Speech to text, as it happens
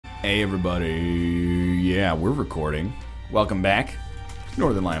Hey everybody, yeah, we're recording. Welcome back.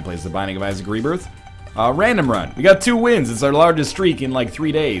 Northern Lion plays The Binding of Isaac Rebirth. Random run. We got 2 wins. It's our largest streak in like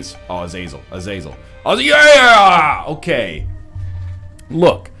 3 days. Oh, Azazel. Oh, yeah! Okay.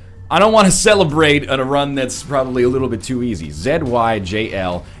 Look, I don't want to celebrate on a run that's probably a little bit too easy.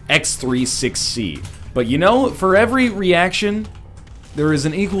 ZYJL X36C. But you know, for every reaction, there is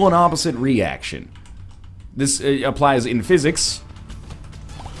an equal and opposite reaction. This applies in physics,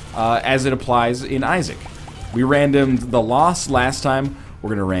 as it applies in Isaac. We randomed the loss last time. We're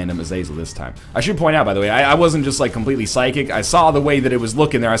gonna random Azazel this time. I should point out, by the way, I wasn't just like completely psychic. I saw the way that it was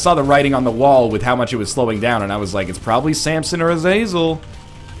looking there. I saw the writing on the wall with how much it was slowing down, and I was like, it's probably Samson or Azazel.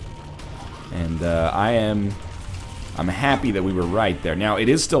 And I'm happy that we were right there. Now, it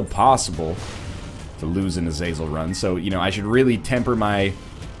is still possible to lose an Azazel run, so, you know, I should really temper my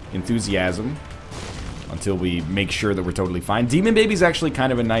enthusiasm until we make sure that we're totally fine. Demon Baby's actually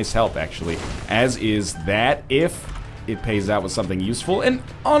kind of a nice help, actually, as is that if it pays out with something useful, and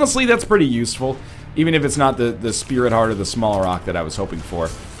honestly, that's pretty useful, even if it's not the Spirit Heart or the Small Rock that I was hoping for.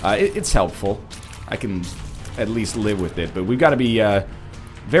 It's helpful. I can at least live with it, but we've got to be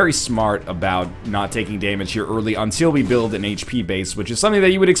very smart about not taking damage here early until we build an HP base, which is something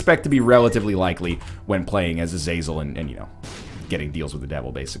that you would expect to be relatively likely when playing as Azazel and you know, getting deals with the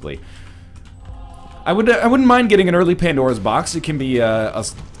devil, basically. I wouldn't mind getting an early Pandora's box. It can be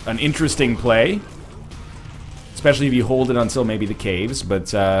an interesting play, especially if you hold it until maybe the caves.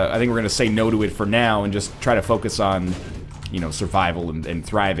 But I think we're gonna say no to it for now and just try to focus on, you know, survival and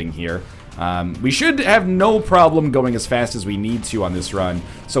thriving here. We should have no problem going as fast as we need to on this run.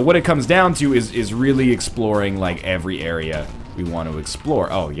 So what it comes down to is really exploring like every area we want to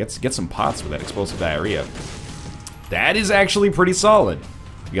explore. Oh, get some pots with that explosive diarrhea. That is actually pretty solid.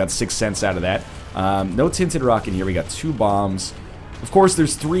 We got 6 cents out of that. No tinted rock in here. We got 2 bombs. Of course,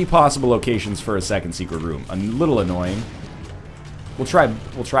 there's 3 possible locations for a second secret room. A little annoying. We'll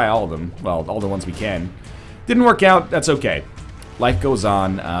try all of them. Well, all the ones we can. Didn't work out. That's okay. Life goes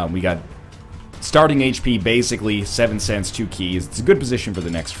on. We got starting HP, basically 7 cents, 2 keys. It's a good position for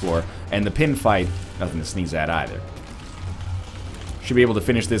the next floor. And the pin fight, nothing to sneeze at either. Should be able to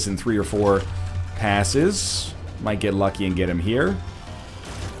finish this in 3 or 4 passes. Might get lucky and get him here.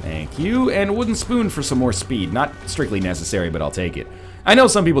 Thank you, and wooden spoon for some more speed. Not strictly necessary, but I'll take it. I know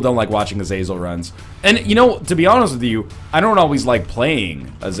some people don't like watching Azazel runs, and you know, to be honest with you, I don't always like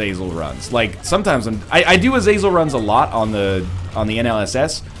playing Azazel runs. Like, sometimes I do Azazel runs a lot on the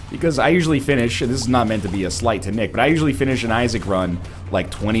NLSS, because I usually finish, and this is not meant to be a slight to Nick, but I usually finish an Isaac run like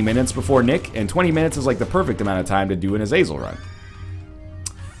 20 minutes before Nick, and 20 minutes is like the perfect amount of time to do an Azazel run.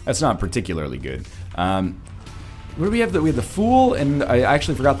 That's not particularly good. What do we have? We have the Fool, and I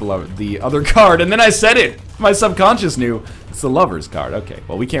actually forgot the other card, and then I said it! My subconscious knew. It's the Lover's card. Okay,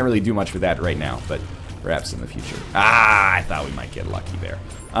 well, we can't really do much with that right now, but perhaps in the future. Ah, I thought we might get lucky there.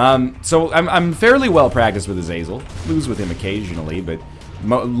 So I'm fairly well practiced with Azazel. Lose with him occasionally, but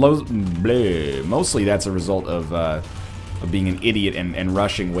mostly that's a result of being an idiot and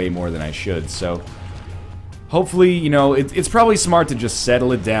rushing way more than I should, so hopefully, you know, it's probably smart to just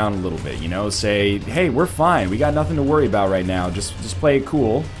settle it down a little bit, you know, say, hey, we're fine, we got nothing to worry about right now, just play it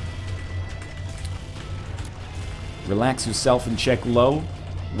cool. Relax yourself and check low.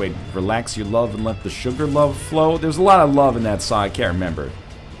 Wait, relax your love and let the sugar love flow? There's a lot of love in that song, I can't remember.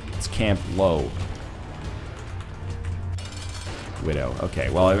 It's Camp Low. Widow, okay,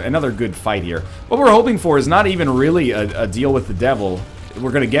 well, another good fight here. What we're hoping for is not even really a deal with the devil.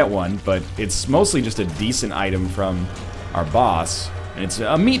 We're gonna get one, but it's mostly just a decent item from our boss. And it's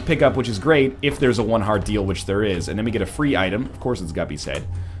a meat pickup, which is great if there's a 1 heart deal, which there is. And then we get a free item. Of course, it's Guppy's head.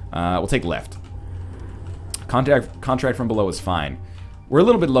 We'll take left. Contract from below is fine. We're a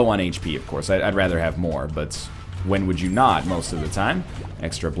little bit low on HP, of course. I'd rather have more, but when would you not most of the time?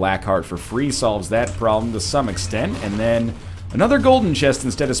 Extra black heart for free solves that problem to some extent. And then another golden chest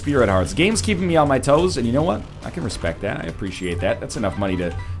instead of spirit hearts. Game's keeping me on my toes, and you know what? I can respect that. I appreciate that. That's enough money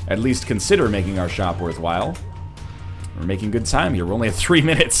to at least consider making our shop worthwhile. We're making good time here. We're only at 3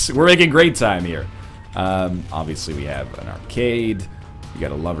 minutes. We're making great time here. Obviously, we have an arcade. We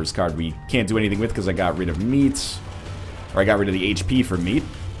got a lover's card we can't do anything with because I got rid of meat. Or I got rid of the HP for meat.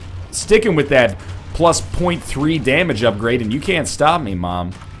 Sticking with that plus 0.3 damage upgrade, and you can't stop me,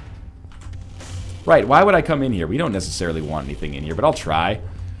 Mom. Right, why would I come in here? We don't necessarily want anything in here, but I'll try.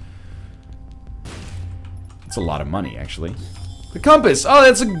 It's a lot of money, actually. The compass! Oh,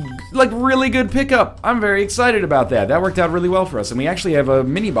 that's a, like, really good pickup. I'm very excited about that. That worked out really well for us. And we actually have a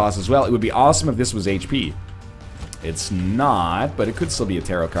mini-boss as well. It would be awesome if this was HP. It's not, but it could still be a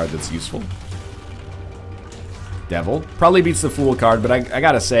tarot card that's useful. Devil. Probably beats the Fool card, but I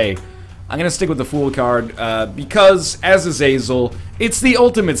gotta say, I'm gonna stick with the Fool card because, as Azazel, it's the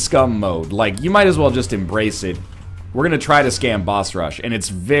ultimate scum mode. Like, you might as well just embrace it. We're gonna try to scam Boss Rush, and it's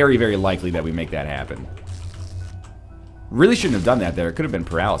very, very likely that we make that happen. Really shouldn't have done that there. It could have been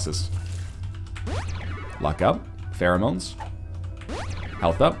Paralysis. Luck up. Pheromones.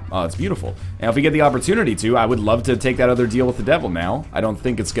 Health up. Oh, it's beautiful. And if we get the opportunity to, I would love to take that other deal with the Devil now. I don't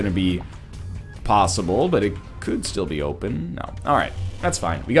think it's gonna be possible, but it could still be open. No. Alright. That's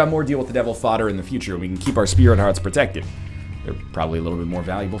fine. We got more deal with the Devil fodder in the future. We can keep our Spirit Hearts protected. They're probably a little bit more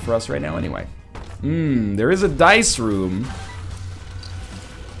valuable for us right now anyway. There is a dice room.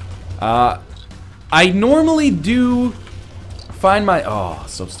 I normally do find my... Oh,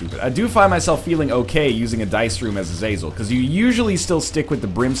 so stupid. I do find myself feeling okay using a dice room as Azazel, because you usually still stick with the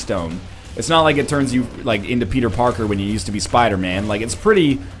Brimstone. It's not like it turns you, like, into Peter Parker when you used to be Spider-Man. Like, it's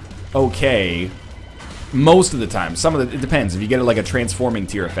pretty okay most of the time. Some of the... It depends. If you get, like, a transforming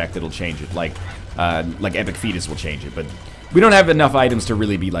tier effect, it'll change it. Like Epic Fetus will change it, but... We don't have enough items to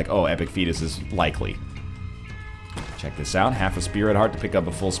really be like, oh, Epic Fetus is likely. Check this out. Half a Spirit Heart to pick up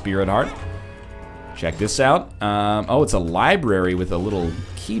a full Spirit Heart. Check this out. Oh, it's a library with a little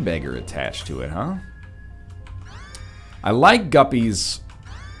key beggar attached to it, huh? I like Guppy's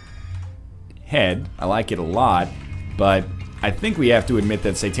head. I like it a lot, but I think we have to admit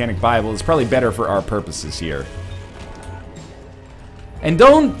that Satanic Bible is probably better for our purposes here. And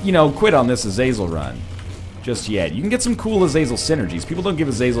don't, you know, quit on this Azazel run just yet. You can get some cool Azazel synergies. People don't give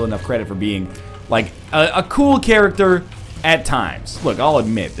Azazel enough credit for being, like, a cool character at times. Look, I'll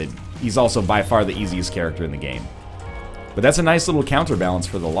admit that he's also by far the easiest character in the game. But that's a nice little counterbalance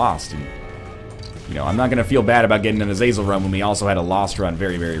for the Lost. And, you know, I'm not going to feel bad about getting an Azazel run when we also had a Lost run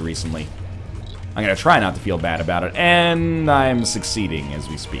very, very recently. I'm going to try not to feel bad about it, and I'm succeeding as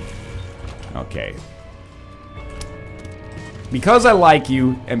we speak. Okay. Because I like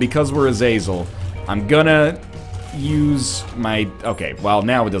you, and because we're Azazel, I'm gonna use my... Okay, well,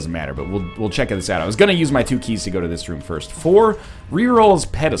 now it doesn't matter, but we'll check this out. I was gonna use my 2 keys to go to this room first. 4 rerolls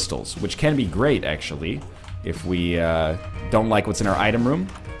pedestals, which can be great, actually, if we don't like what's in our item room.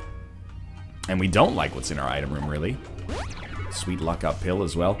 And we don't like what's in our item room, really. Sweet luck up pill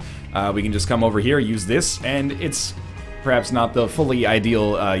as well. We can just come over here, use this, and it's perhaps not the fully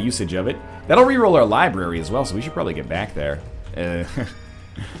ideal usage of it. That'll reroll our library as well, so we should probably get back there.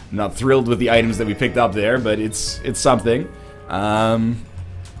 Not thrilled with the items that we picked up there, but it's something. I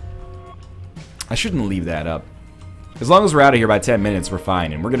shouldn't leave that up. As long as we're out of here by 10 minutes, we're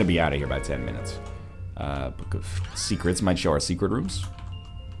fine, and we're going to be out of here by 10 minutes. Book of Secrets might show our secret rooms.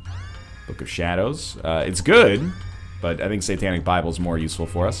 Book of Shadows. It's good, but I think Satanic Bible is more useful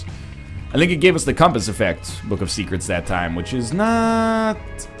for us. I think it gave us the Compass Effect, Book of Secrets, that time, which is not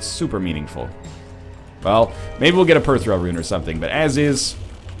super meaningful. Well, maybe we'll get a Perthra rune or something, but as is,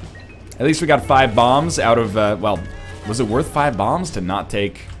 at least we got 5 bombs out of, well, was it worth 5 bombs to not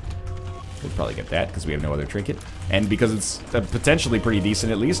take... We'll probably get that, because we have no other trinket. And because it's potentially pretty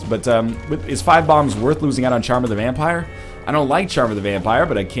decent, at least, but is 5 bombs worth losing out on Charm of the Vampire? I don't like Charm of the Vampire,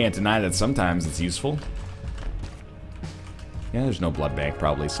 but I can't deny that sometimes it's useful. Yeah, there's no blood bank,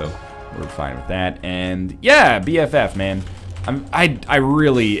 probably, so we're fine with that. And, yeah, BFF, man. I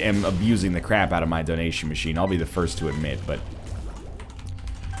really am abusing the crap out of my donation machine. I'll be the first to admit, but...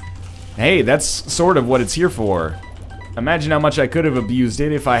 Hey, that's sort of what it's here for. Imagine how much I could have abused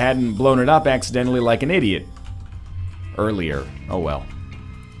it if I hadn't blown it up accidentally like an idiot. Earlier. Oh well.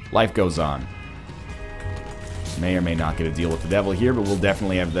 Life goes on. May or may not get a deal with the devil here, but we'll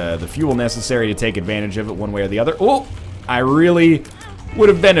definitely have the fuel necessary to take advantage of it one way or the other. Oh! I really would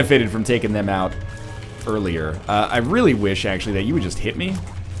have benefited from taking them out earlier. I really wish, actually, that you would just hit me.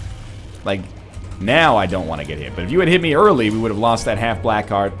 Like, now I don't want to get hit. But if you had hit me early, we would have lost that half black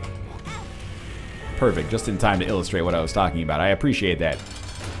card. Perfect. Just in time to illustrate what I was talking about. I appreciate that.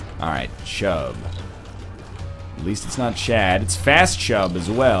 Alright, Chub. At least it's not Chad. It's Fast Chub as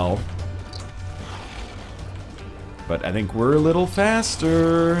well. But I think we're a little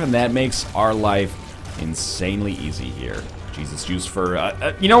faster. And that makes our life insanely easy here. Jesus Juice for...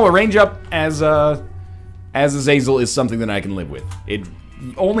 you know, a range up as Azazel is something that I can live with. It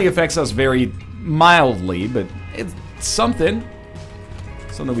only affects us very mildly, but it's something.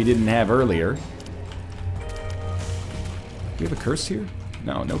 Something we didn't have earlier. Do we have a curse here?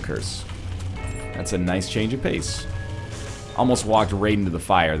 No, no curse. That's a nice change of pace. Almost walked right into the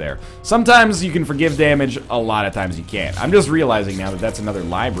fire there. Sometimes you can forgive damage, a lot of times you can't. I'm just realizing now that that's another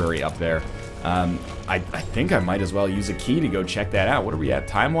library up there. I think I might as well use a key to go check that out. What are we at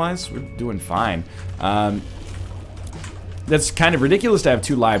time-wise? We're doing fine. That's kind of ridiculous to have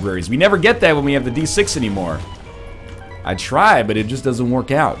 2 libraries. We never get that when we have the D6 anymore. I try, but it just doesn't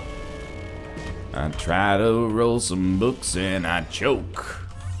work out. I try to roll some books and I choke.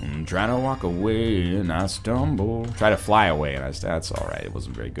 I'm trying to walk away and I stumble. Try to fly away and that's alright. It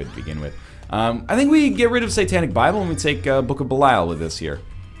wasn't very good to begin with. I think we get rid of Satanic Bible and we take Book of Belial with us here.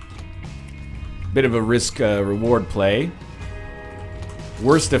 Bit of a risk-reward play.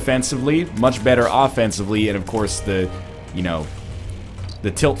 Worse defensively, much better offensively, and of course the, you know,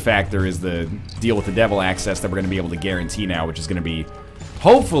 the tilt factor is the deal with the devil access that we're going to be able to guarantee now, which is going to be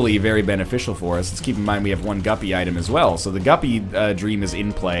hopefully very beneficial for us. Let's keep in mind we have one Guppy item as well, so the Guppy dream is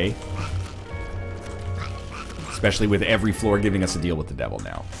in play. Especially with every floor giving us a deal with the devil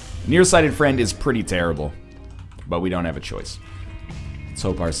now. Nearsighted Friend is pretty terrible, but we don't have a choice. Let's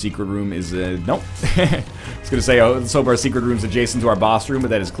hope our secret room is, nope. I was going to say, let's hope our secret room's adjacent to our boss room,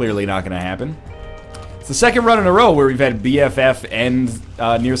 but that is clearly not going to happen. It's the second run in a row where we've had BFF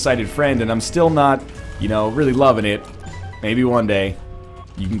and Nearsighted Friend, and I'm still not, you know, really loving it. Maybe one day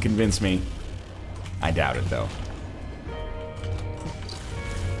you can convince me. I doubt it, though.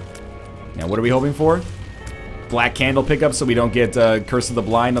 Now, what are we hoping for? Black candle pickup so we don't get Curse of the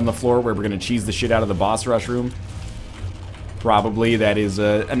Blind on the floor where we're going to cheese the shit out of the boss rush room. Probably that is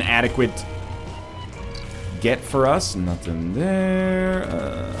an adequate get for us. Nothing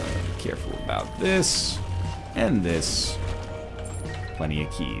there. Careful about this and this. Plenty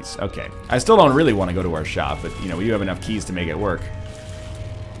of keys. Okay. I still don't really want to go to our shop, but you know, we do have enough keys to make it work.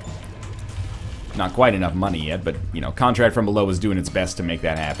 Not quite enough money yet, but you know, Contract from Below is doing its best to make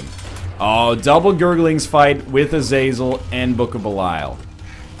that happen. Oh, double Gurglings fight with Azazel and Book of Belial.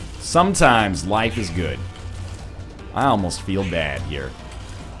 Sometimes life is good. I almost feel bad here.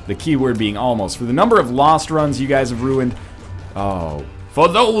 The keyword being almost. For the number of lost runs you guys have ruined. Oh. For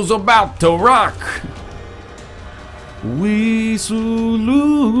those about to rock. We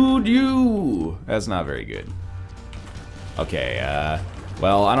salute you. That's not very good. Okay,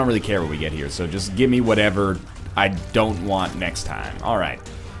 well, I don't really care what we get here, so just give me whatever I don't want next time. Alright.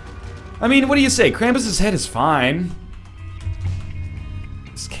 I mean, what do you say? Krampus's head is fine.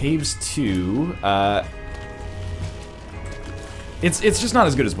 This Caves 2, It's just not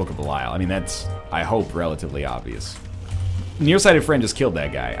as good as Book of Belial. I mean, that's, I hope, relatively obvious. Nearsighted Friend just killed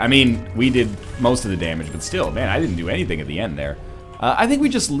that guy. I mean, we did most of the damage, but still, man, I didn't do anything at the end there. I think we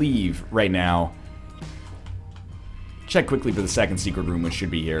just leave right now. Check quickly for the second secret room, which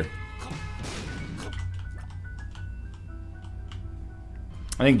should be here.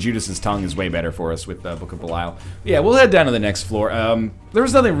 I think Judas's tongue is way better for us with Book of Belial. Yeah, we'll head down to the next floor. There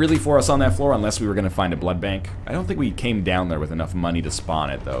was nothing really for us on that floor unless we were going to find a blood bank. I don't think we came down there with enough money to spawn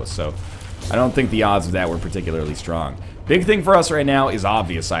it, though, so I don't think the odds of that were particularly strong. Big thing for us right now is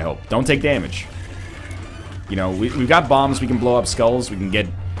obvious, I hope. Don't take damage. You know, we've got bombs, we can blow up skulls, we can get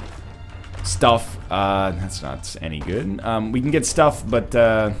stuff. That's not any good. We can get stuff, but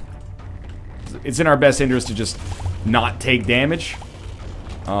it's in our best interest to just not take damage.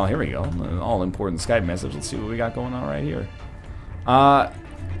 Oh, here we go. All-important Skype message. Let's see what we got going on right here. I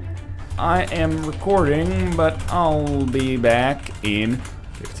am recording, but I'll be back in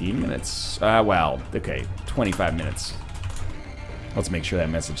 15 minutes. Well, okay, 25 minutes. Let's make sure that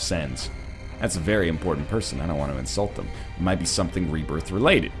message sends. That's a very important person. I don't want to insult them. It might be something Rebirth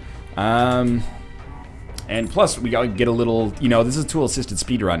related. And plus, we gotta get a little, you know, this is a tool-assisted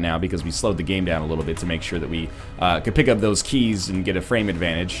speedrun now because we slowed the game down a little bit to make sure that we could pick up those keys and get a frame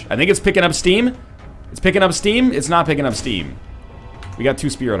advantage. I think it's picking up steam. It's picking up steam. It's not picking up steam. We got 2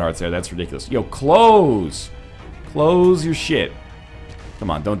 spirit hearts there. That's ridiculous. Yo, close. Close your shit. Come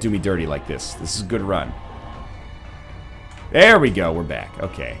on, don't do me dirty like this. This is a good run. There we go. We're back.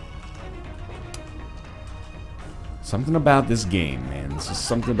 Okay. Something about this game, man. This is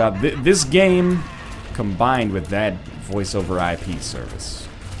something about this game combined with that voice over IP service.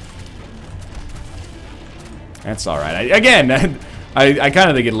 That's alright. Again, I kind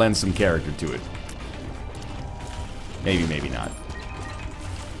of think it lends some character to it. Maybe, maybe not.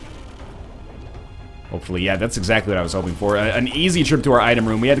 Hopefully, yeah, that's exactly what I was hoping for. An easy trip to our item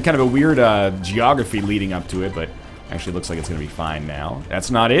room. We had kind of a weird geography leading up to it, but actually looks like it's going to be fine now. That's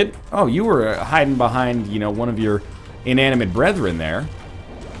not it? Oh, you were hiding behind, you know, one of your inanimate brethren there.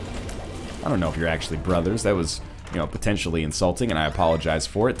 I don't know if you're actually brothers. That was, you know, potentially insulting, and I apologize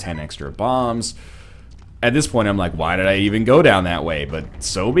for it. 10 extra bombs. At this point, I'm like, why did I even go down that way? But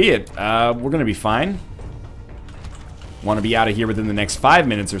so be it. We're going to be fine. Want to be out of here within the next 5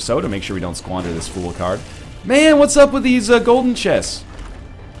 minutes or so to make sure we don't squander this Fool card. Man, what's up with these golden chests?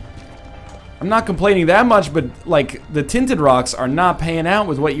 I'm not complaining that much, but, like, the Tinted Rocks are not paying out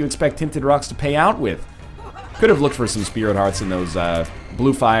with what you expect Tinted Rocks to pay out with. Could have looked for some Spirit Hearts in those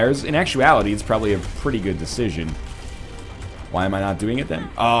blue fires. In actuality, it's probably a pretty good decision. Why am I not doing it then?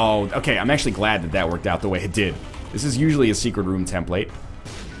 Oh, okay, I'm actually glad that that worked out the way it did. This is usually a secret room template.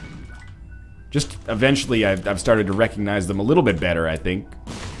 Just eventually I've started to recognize them a little bit better, I think.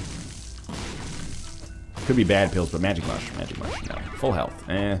 Could be bad pills, but magic mush, no. Full health,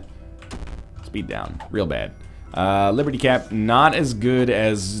 speed down, real bad. Liberty cap, not as good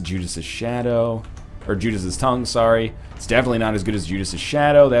as Judas's Shadow, or Judas's Tongue, sorry. It's definitely not as good as Judas's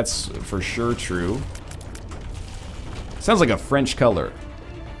Shadow, that's for sure true. Sounds like a French color.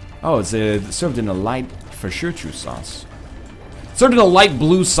 Oh, it's served in a light chartreuse sauce. Served in a light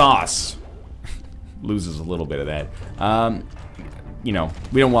blue sauce. Loses a little bit of that. You know,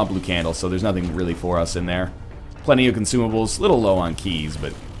 we don't want blue candles, so there's nothing really for us in there. Plenty of consumables, a little low on keys,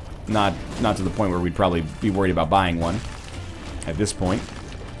 but not to the point where we'd probably be worried about buying one at this point.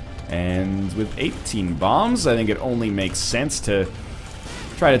 And with 18 bombs, I think it only makes sense to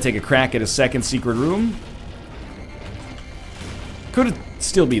try to take a crack at a second secret room. Could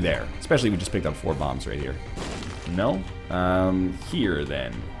still be there, especially if we just picked up 4 bombs right here. No? Here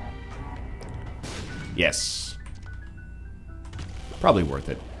then. Yes. Probably worth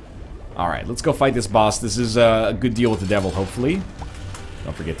it. Alright, let's go fight this boss. This is a good deal with the devil, hopefully.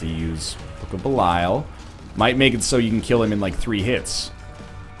 Don't forget to use Book of Belial. Might make it so you can kill him in like 3 hits.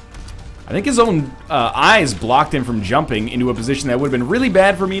 I think his own eyes blocked him from jumping into a position that would have been really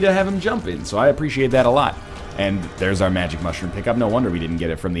bad for me to have him jump in, so I appreciate that a lot. And there's our magic mushroom pickup. No wonder we didn't get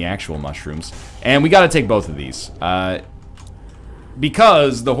it from the actual mushrooms. And we gotta take both of these.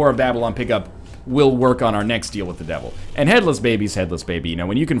 Because the Whore of Babylon pickup will work on our next deal with the devil. And Headless Baby's Headless Baby. You know,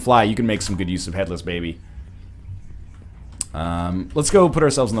 when you can fly, you can make some good use of Headless Baby. Let's go put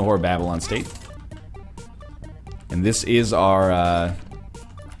ourselves in the Whore of Babylon state. And this is our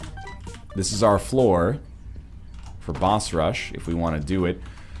floor for boss rush, if we want to do it.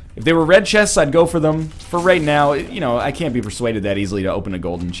 If they were red chests, I'd go for them. For right now, you know, I can't be persuaded that easily to open a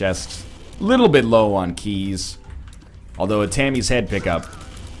golden chest. Little bit low on keys. Although a Tammy's head pickup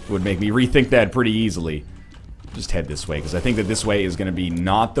would make me rethink that pretty easily. Just head this way, because I think that this way is going to be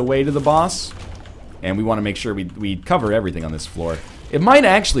not the way to the boss. And we want to make sure we cover everything on this floor. It might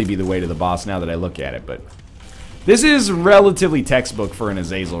actually be the way to the boss now that I look at it, but... This is relatively textbook for an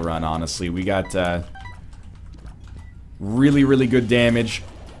Azazel run, honestly. We got really, really good damage.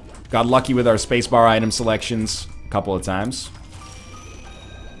 Got lucky with our spacebar item selections a couple of times.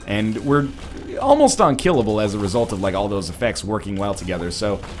 And we're almost unkillable as a result of like all those effects working well together.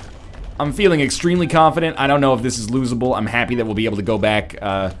 So I'm feeling extremely confident. I don't know if this is losable. I'm happy that we'll be able to go back,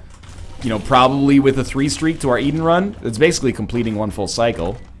 you know, probably with a 3 streak to our Eden run. It's basically completing 1 full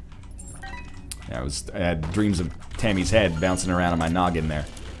cycle. I had dreams of Tammy's head bouncing around on my noggin there.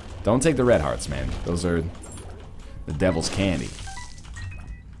 Don't take the red hearts, man. Those are the devil's candy.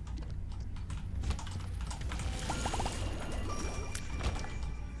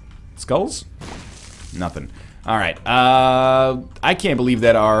 Skulls? Nothing. Alright, I can't believe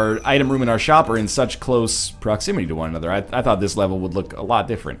that our item room and our shop are in such close proximity to one another. I thought this level would look a lot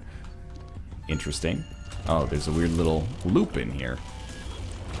different. Interesting. Oh, there's a weird little loop in here.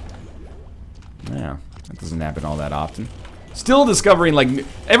 Yeah, that doesn't happen all that often. Still discovering, like,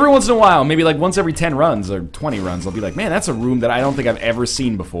 every once in a while, maybe like once every 10 runs or 20 runs, I'll be like, man, that's a room that I don't think I've ever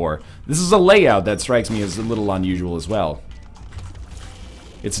seen before. This is a layout that strikes me as a little unusual as well.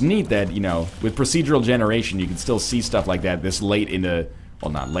 It's neat that, you know, with procedural generation, you can still see stuff like that this late into,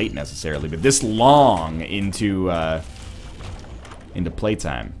 well, not late necessarily, but this long into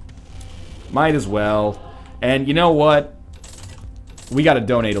playtime. Might as well. And you know what? We gotta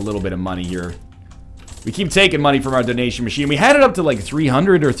donate a little bit of money here. We keep taking money from our donation machine. We had it up to like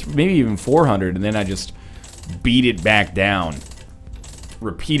 300 or maybe even 400, and then I just beat it back down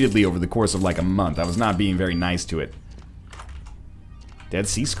repeatedly over the course of like a month. I was not being very nice to it. Dead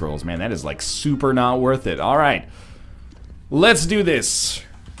Sea Scrolls, man, that is like super not worth it. Alright, let's do this.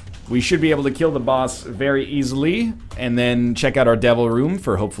 We should be able to kill the boss very easily, and then check out our devil room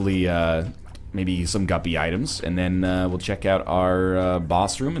for hopefully maybe some guppy items, and then we'll check out our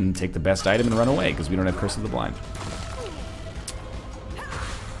boss room and take the best item and run away, because we don't have Curse of the Blind.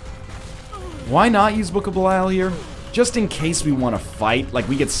 Why not use Book of Belial here? Just in case we want to fight. Like,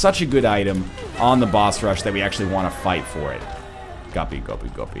 we get such a good item on the boss rush that we actually want to fight for it. Guppy, guppy,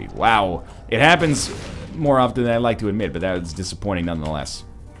 guppy. Wow. It happens more often than I'd like to admit, but that was disappointing nonetheless.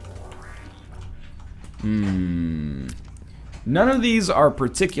 None of these are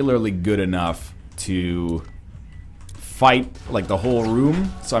particularly good enough to fight, like, the whole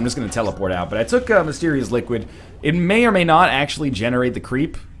room, so I'm just going to teleport out. But I took Mysterious Liquid. It may or may not actually generate the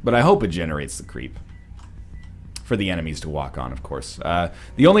creep, but I hope it generates the creep. for the enemies to walk on, of course.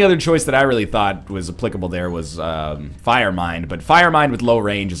 The only other choice that I really thought was applicable there was Fire Mind, but Fire Mind with low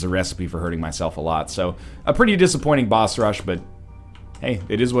range is a recipe for hurting myself a lot, so a pretty disappointing boss rush, but hey,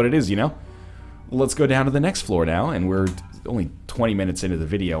 it is what it is, you know? Well, let's go down to the next floor now, and we're only 20 minutes into the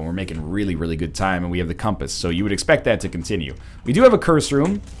video, and we're making really, really good time, and we have the compass, so you would expect that to continue. We do have a curse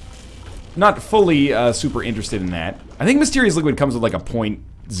room. Not fully super interested in that. I think Mysterious Liquid comes with like a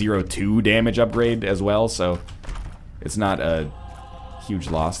 0.02 damage upgrade as well, so it's not a huge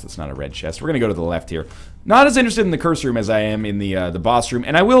loss. That's not a red chest. We're gonna go to the left here. Not as interested in the curse room as I am in the boss room,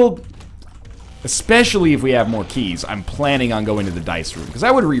 and I will, especially if we have more keys, I'm planning on going to the dice room, because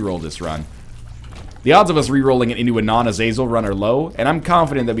I would re-roll this run. The odds of us re-rolling it into a non-Azazel run are low, and I'm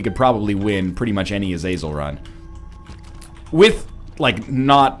confident that we could probably win pretty much any Azazel run. With, like,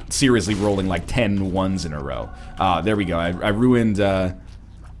 not seriously rolling like 10 ones in a row. There we go. I ruined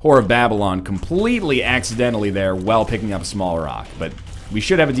Whore of Babylon completely accidentally there while picking up a small rock. But we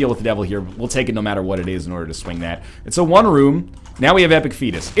should have a deal with the devil here. We'll take it no matter what it is in order to swing that. It's a one room. Now we have Epic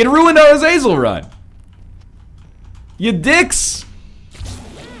Fetus. It ruined our Azazel run! You dicks!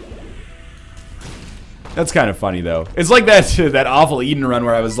 That's kind of funny, though. It's like that awful Eden run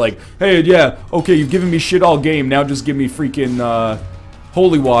where I was like, hey, yeah, okay, you've given me shit all game, now just give me freaking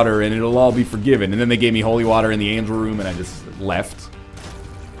holy water and it'll all be forgiven. And then they gave me holy water in the angel room and I just left.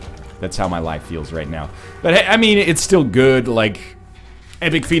 That's how my life feels right now. But, hey, I mean, it's still good. Like,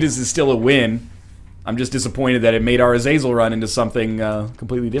 Epic Fetus is still a win. I'm just disappointed that it made our Azazel run into something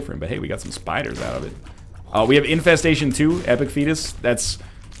completely different. But, hey, we got some spiders out of it. We have Infestation 2, Epic Fetus. That's...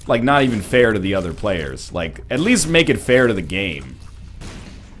 like, not even fair to the other players. Like, at least make it fair to the game.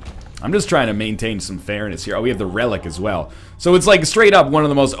 I'm just trying to maintain some fairness here. Oh, we have the Relic as well. So it's like straight up one of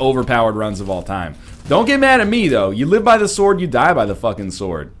the most overpowered runs of all time. Don't get mad at me, though. You live by the sword, you die by the fucking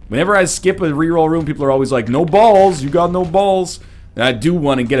sword. Whenever I skip a reroll room, people are always like, no balls, you got no balls. And I do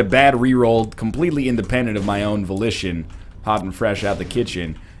want to get a bad reroll completely independent of my own volition, hot and fresh out the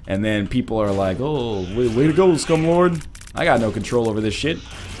kitchen. And then people are like, oh, way to go, Scumlord. I got no control over this shit.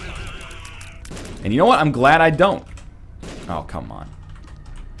 And you know what? I'm glad I don't. Oh, come on.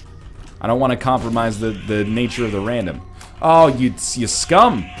 I don't want to compromise the nature of the random. Oh, you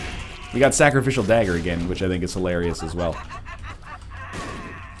scum! We got Sacrificial Dagger again, which I think is hilarious as well.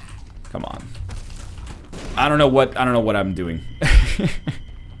 Come on. I don't know what I'm doing.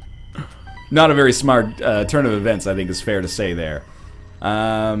 Not a very smart turn of events, I think is fair to say there.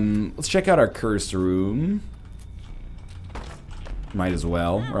 Let's check out our curse room. Might as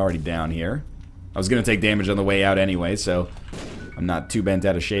well. We're already down here. I was going to take damage on the way out anyway, so I'm not too bent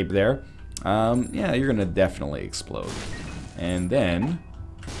out of shape there. Yeah, you're going to definitely explode. And then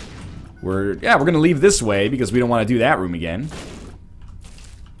we're going to leave this way because we don't want to do that room again.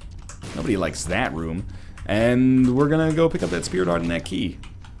 Nobody likes that room. And we're going to go pick up that Spirit Heart and that key.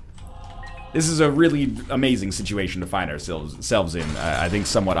 This is a really amazing situation to find ourselves in. I think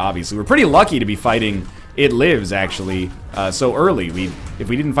somewhat obviously. We're pretty lucky to be fighting It Lives, actually, so early. If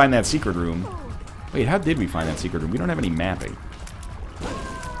we didn't find that secret room... Wait, how did we find that secret room? We don't have any mapping.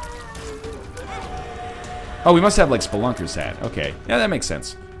 Oh, we must have, like, Spelunker's hat. Okay. Yeah, that makes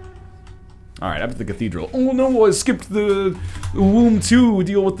sense. Alright, up at the cathedral. Oh, no, I skipped the Womb 2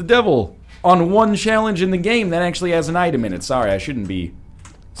 deal with the devil. On one challenge in the game that actually has an item in it. Sorry, I shouldn't be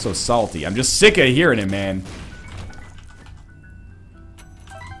so salty. I'm just sick of hearing it, man.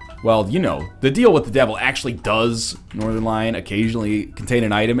 Well, you know, the deal with the devil actually does, Northern Lion, occasionally contain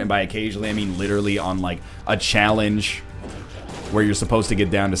an item, and by occasionally I mean literally on, like, a challenge where you're supposed to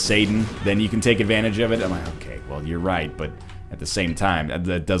get down to Satan, then you can take advantage of it. I'm like, okay, well, you're right, but at the same time,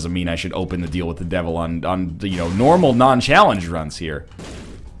 that doesn't mean I should open the deal with the devil on the, you know, normal non-challenge runs here.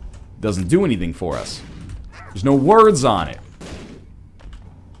 Doesn't do anything for us. There's no words on it.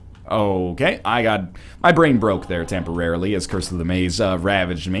 Okay, my brain broke there temporarily as Curse of the Maze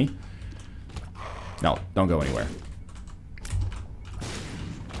ravaged me. No, don't go anywhere.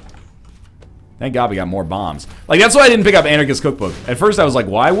 Thank God we got more bombs. Like, that's why I didn't pick up Anarchist Cookbook. At first I was like,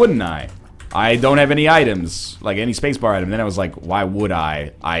 why wouldn't I? I don't have any items, like any spacebar item. Then I was like, why would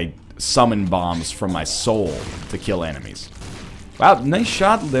I? I summon bombs from my soul to kill enemies. Wow, nice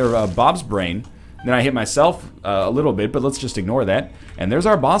shot there, Bob's brain. Then I hit myself a little bit, but let's just ignore that. And there's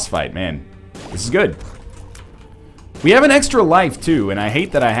our boss fight, man. This is good. We have an extra life, too, and I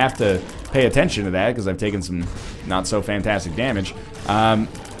hate that I have to pay attention to that because I've taken some not-so-fantastic damage. I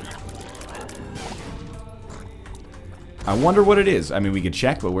wonder what it is. I mean, we could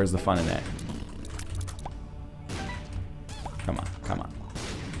check, but where's the fun in that? Come on, come on.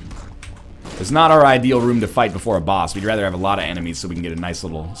 It's not our ideal room to fight before a boss. We'd rather have a lot of enemies so we can get a nice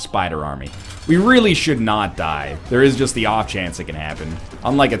little spider army. We really should not die. There is just the off chance it can happen.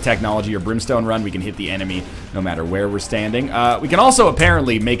 Unlike a technology or brimstone run, we can hit the enemy no matter where we're standing. We can also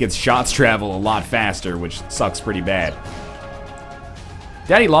apparently make its shots travel a lot faster, which sucks pretty bad.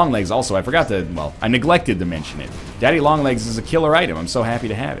 Daddy Longlegs also, I forgot to, well, I neglected to mention it. Daddy Longlegs is a killer item. I'm so happy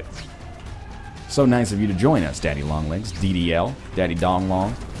to have it. So nice of you to join us, Daddy Longlegs. DDL, Daddy Dong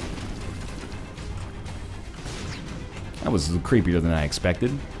Long. That was creepier than I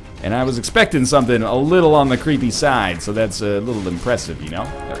expected. And I was expecting something a little on the creepy side, so that's a little impressive, you know?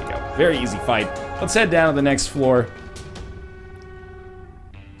 There we go. Very easy fight. Let's head down to the next floor.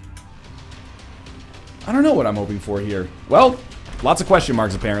 I don't know what I'm hoping for here. Well, lots of question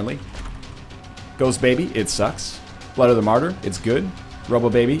marks, apparently. Ghost Baby, it sucks. Blood of the Martyr, it's good.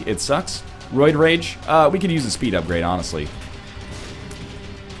 Robo Baby, it sucks. Roid Rage, we could use a speed upgrade, honestly.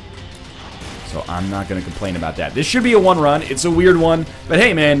 So I'm not going to complain about that. This should be a one run. It's a weird one. But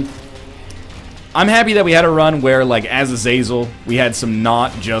hey, man, I'm happy that we had a run where, like, as Azazel, we had some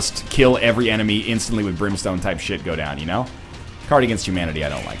not just kill every enemy instantly with brimstone type shit go down, you know? Card Against Humanity I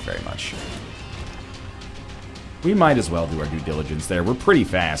don't like very much. We might as well do our due diligence there. We're pretty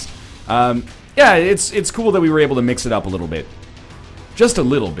fast. Yeah, it's cool that we were able to mix it up a little bit. Just a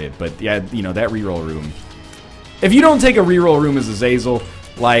little bit, but yeah, you know, that reroll room. If you don't take a reroll room as Azazel,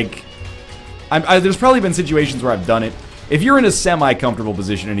 like... there's probably been situations where I've done it. If you're in a semi-comfortable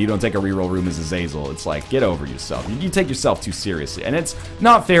position and you don't take a reroll room as Azazel, it's like, get over yourself. You take yourself too seriously. And it's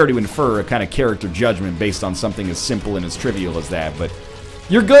not fair to infer a kind of character judgment based on something as simple and as trivial as that, but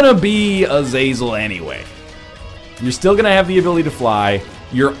you're gonna be Azazel anyway. You're still gonna have the ability to fly.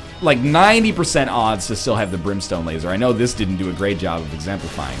 You're like 90% odds to still have the brimstone laser. I know this didn't do a great job of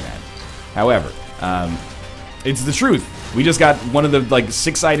exemplifying that. However, it's the truth. We just got one of the, like,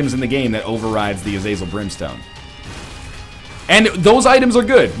 6 items in the game that overrides the Azazel Brimstone. And those items are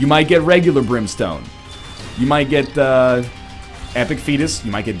good. You might get regular Brimstone. You might get Epic Fetus.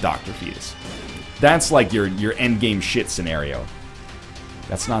 You might get Dr. Fetus. That's like your endgame shit scenario.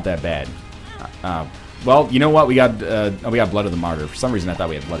 That's not that bad. Well, you know what? We got Blood of the Martyr. For some reason, I thought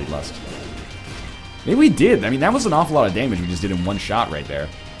we had Bloody Lust. Maybe we did. I mean, that was an awful lot of damage we just did in one shot right there.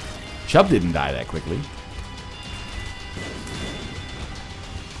 Chubb didn't die that quickly.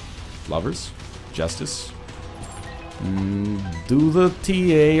 Lovers, Justice. Do the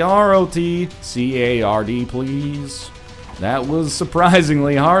T-A-R-O-T-C-A-R-D, please. That was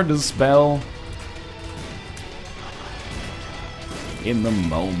surprisingly hard to spell. In the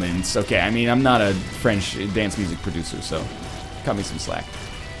moments. Okay, I mean, I'm not a French dance music producer, so cut me some slack.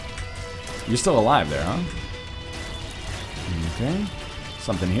 You're still alive there, huh? Okay.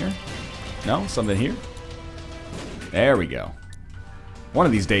 Something here? No? Something here? There we go. One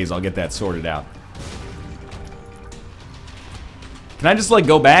of these days, I'll get that sorted out. Can I just, like,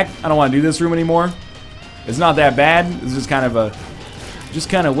 go back? I don't want to do this room anymore. It's not that bad. It's just kind of a... just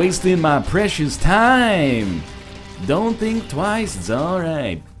kind of wasting my precious time. Don't think twice. It's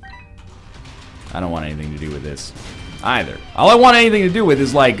alright. I don't want anything to do with this either. All I want anything to do with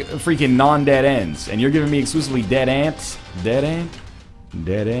is, like, freaking non-dead ends. And you're giving me exclusively dead ants? Dead ant?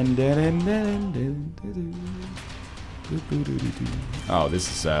 Dead end, dead end, dead end, dead end, dead end. Oh, this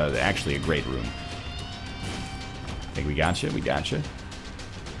is actually a great room. I think we gotcha, we gotcha.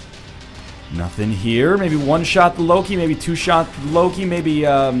 Nothing here. Maybe one shot the Loki, maybe 2 shot the Loki, maybe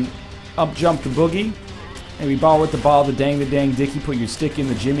up jump the boogie. Maybe ball with the ball, the dang dicky, put your stick in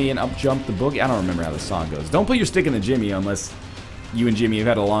the Jimmy and up jump the boogie. I don't remember how the song goes. Don't put your stick in the Jimmy unless you and Jimmy have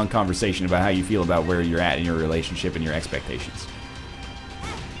had a long conversation about how you feel about where you're at in your relationship and your expectations.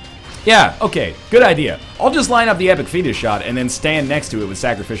 Yeah, okay, good idea. I'll just line up the Epic Fetus shot and then stand next to it with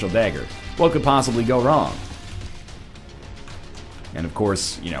Sacrificial Dagger. What could possibly go wrong? And of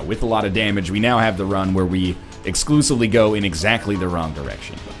course, you know, with a lot of damage, we now have the run where we exclusively go in exactly the wrong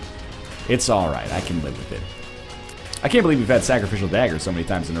direction. It's alright, I can live with it. I can't believe we've had Sacrificial Dagger so many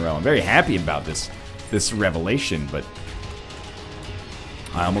times in a row. I'm very happy about this revelation, but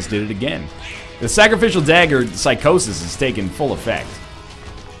I almost did it again. The Sacrificial Dagger Psychosis is taking full effect.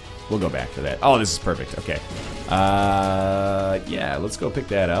 We'll go back for that. Oh, this is perfect. Okay. Yeah, let's go pick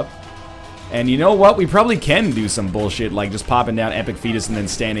that up. And you know what? We probably can do some bullshit, like just popping down Epic Fetus and then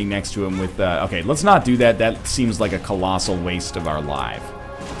standing next to him with... okay, let's not do that. That seems like a colossal waste of our life.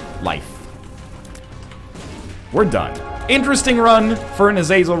 We're done. Interesting run for an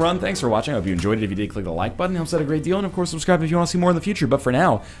Azazel run. Thanks for watching. I hope you enjoyed it. If you did, click the like button. It helps out a great deal. And, of course, subscribe if you want to see more in the future. But for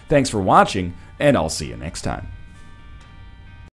now, thanks for watching, and I'll see you next time.